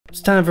It's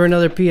time for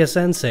another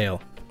PSN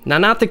sale. Now,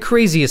 not the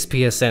craziest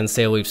PSN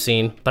sale we've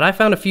seen, but I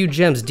found a few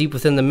gems deep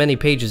within the many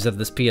pages of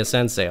this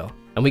PSN sale.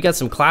 And we got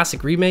some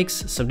classic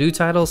remakes, some new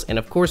titles, and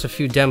of course a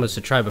few demos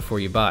to try before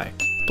you buy.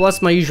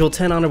 Plus my usual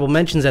 10 honorable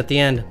mentions at the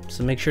end,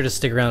 so make sure to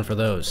stick around for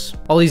those.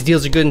 All these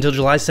deals are good until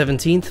July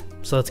 17th,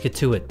 so let's get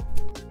to it.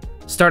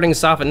 Starting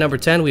us off at number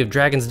 10, we have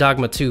Dragon's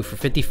Dogma 2 for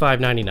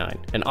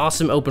 $55.99. An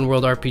awesome open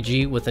world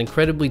RPG with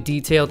incredibly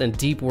detailed and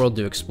deep world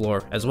to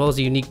explore, as well as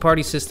a unique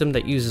party system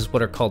that uses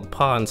what are called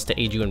pawns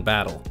to aid you in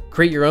battle.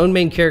 Create your own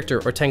main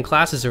character or 10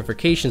 classes or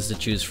vocations to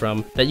choose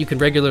from that you can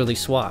regularly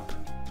swap,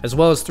 as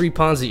well as 3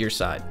 pawns at your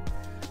side.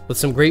 With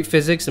some great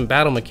physics and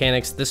battle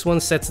mechanics, this one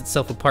sets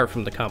itself apart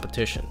from the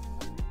competition.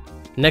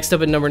 Next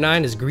up at number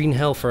 9 is Green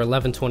Hell for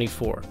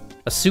 $11.24.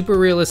 A super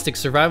realistic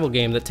survival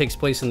game that takes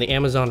place in the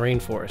Amazon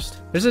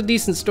rainforest. There's a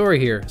decent story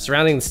here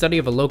surrounding the study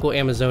of a local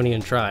Amazonian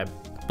tribe,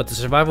 but the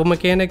survival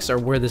mechanics are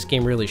where this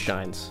game really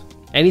shines.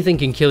 Anything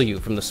can kill you,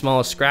 from the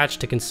smallest scratch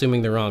to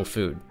consuming the wrong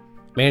food.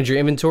 Manage your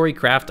inventory,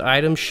 craft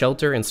items,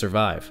 shelter, and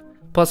survive.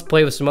 Plus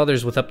play with some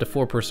others with up to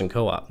 4-person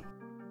co-op.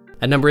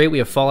 At number 8 we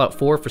have Fallout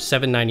 4 for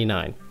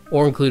 $7.99,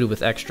 or included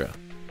with extra.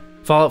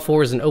 Fallout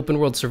 4 is an open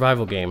world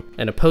survival game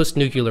in a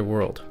post-nuclear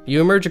world.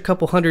 You emerge a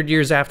couple hundred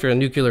years after a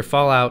nuclear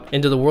fallout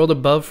into the world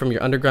above from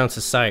your underground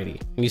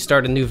society, and you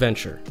start a new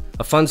venture.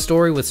 A fun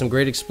story with some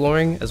great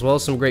exploring, as well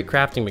as some great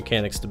crafting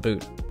mechanics to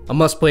boot. A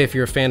must play if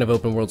you're a fan of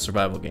open world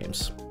survival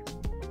games.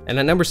 And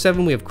at number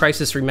 7 we have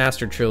Crysis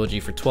Remastered Trilogy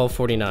for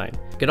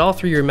 $12.49. Get all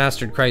 3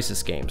 remastered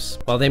Crysis games.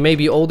 While they may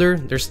be older,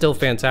 they're still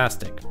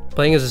fantastic.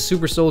 Playing as a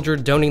super soldier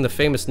donning the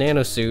famous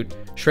nanosuit,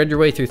 shred your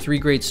way through 3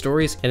 great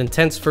stories and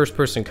intense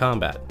first-person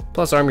combat.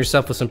 Plus arm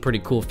yourself with some pretty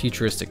cool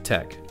futuristic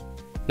tech.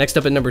 Next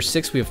up at number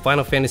 6 we have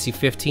Final Fantasy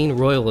XV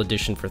Royal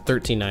Edition for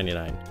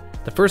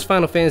 $13.99. The first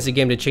Final Fantasy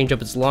game to change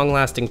up its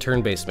long-lasting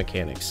turn-based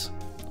mechanics.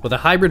 With a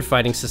hybrid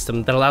fighting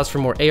system that allows for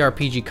more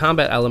ARPG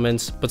combat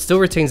elements, but still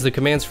retains the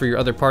commands for your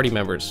other party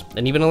members,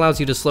 and even allows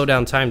you to slow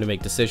down time to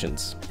make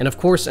decisions. And of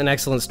course, an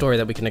excellent story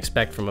that we can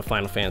expect from a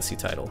Final Fantasy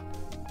title.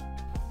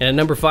 And at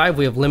number 5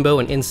 we have Limbo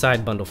and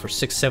Inside bundle for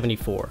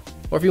 $6.74.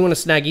 Or if you want to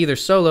snag either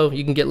solo,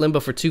 you can get Limbo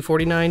for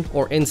 $2.49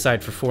 or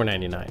Inside for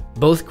 $4.99.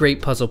 Both great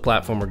puzzle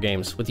platformer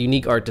games with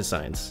unique art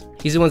designs.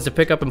 Easy ones to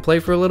pick up and play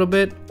for a little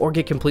bit, or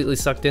get completely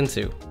sucked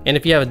into. And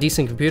if you have a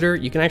decent computer,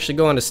 you can actually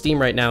go onto Steam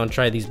right now and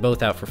try these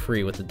both out for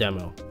free with the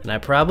demo. And I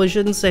probably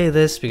shouldn't say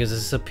this because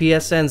this is a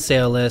PSN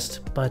sale list,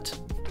 but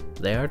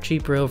they are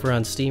cheaper over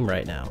on Steam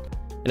right now.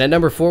 And at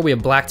number 4 we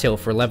have Blacktail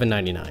for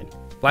 $11.99.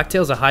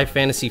 Blacktail is a high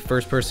fantasy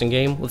first-person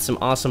game with some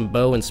awesome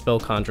bow and spell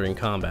conjuring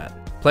combat.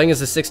 Playing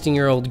as a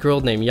 16-year-old girl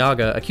named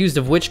Yaga, accused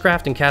of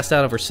witchcraft and cast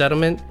out of her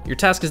settlement, your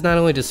task is not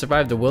only to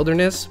survive the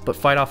wilderness, but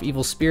fight off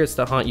evil spirits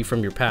that haunt you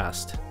from your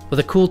past. With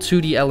a cool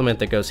 2D element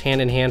that goes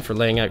hand in hand for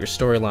laying out your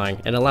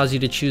storyline and allows you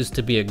to choose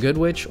to be a good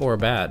witch or a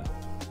bad.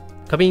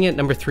 Coming in at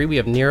number 3 we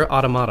have Nier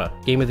Automata,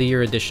 Game of the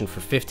Year Edition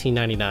for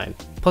 $15.99,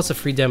 plus a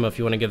free demo if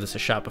you want to give this a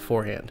shot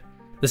beforehand.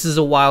 This is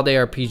a wild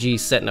ARPG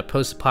set in a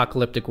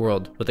post-apocalyptic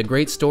world, with a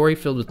great story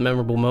filled with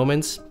memorable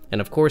moments, and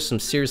of course some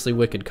seriously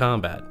wicked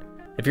combat.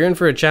 If you're in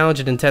for a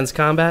challenge and intense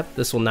combat,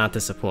 this will not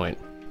disappoint.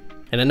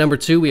 And at number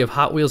 2 we have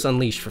Hot Wheels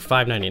Unleashed for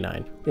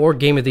 $5.99, or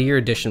Game of the Year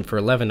Edition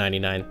for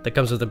 $11.99 that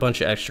comes with a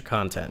bunch of extra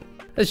content.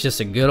 It's just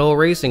a good old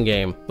racing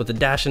game with a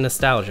dash of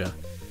nostalgia.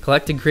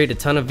 Collect and create a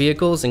ton of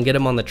vehicles and get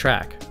them on the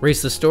track.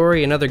 Race the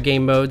story and other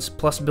game modes,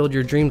 plus build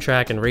your dream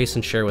track and race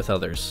and share with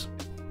others.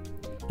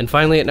 And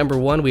finally at number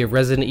 1 we have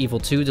Resident Evil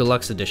 2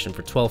 Deluxe Edition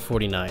for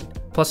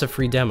 $12.49, plus a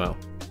free demo.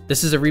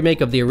 This is a remake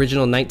of the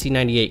original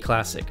 1998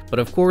 classic, but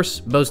of course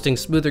boasting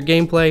smoother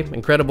gameplay,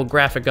 incredible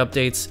graphic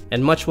updates,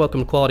 and much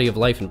welcome quality of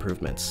life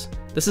improvements.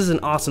 This is an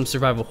awesome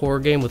survival horror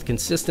game with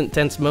consistent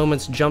tense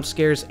moments, jump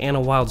scares, and a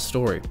wild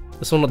story.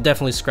 This one will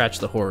definitely scratch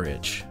the horror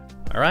itch.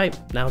 Alright,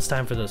 now it's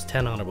time for those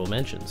 10 honorable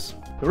mentions.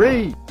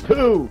 3,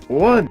 2,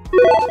 1.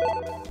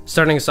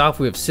 Starting us off,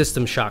 we have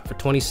System Shock for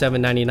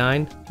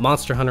 $27.99,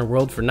 Monster Hunter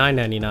World for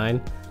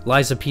 $9.99,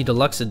 Liza P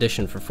Deluxe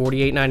Edition for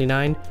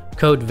 $48.99,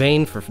 Code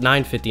Vein for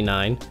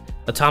 $9.59,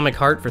 Atomic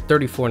Heart for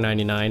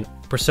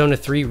 $34.99, Persona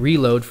 3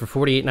 Reload for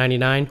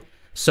 $48.99,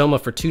 Soma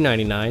for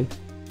 $2.99,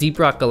 Deep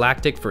Rock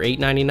Galactic for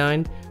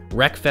 $8.99,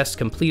 Wreckfest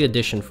Complete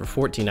Edition for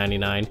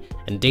 $14.99,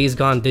 and Days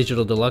Gone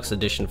Digital Deluxe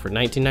Edition for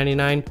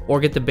 $19.99, or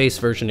get the base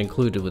version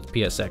included with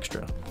PS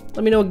Extra.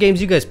 Let me know what games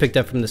you guys picked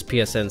up from this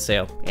PSN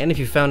sale, and if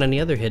you found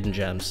any other hidden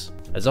gems.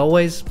 As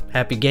always,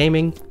 happy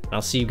gaming, and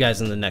I'll see you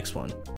guys in the next one.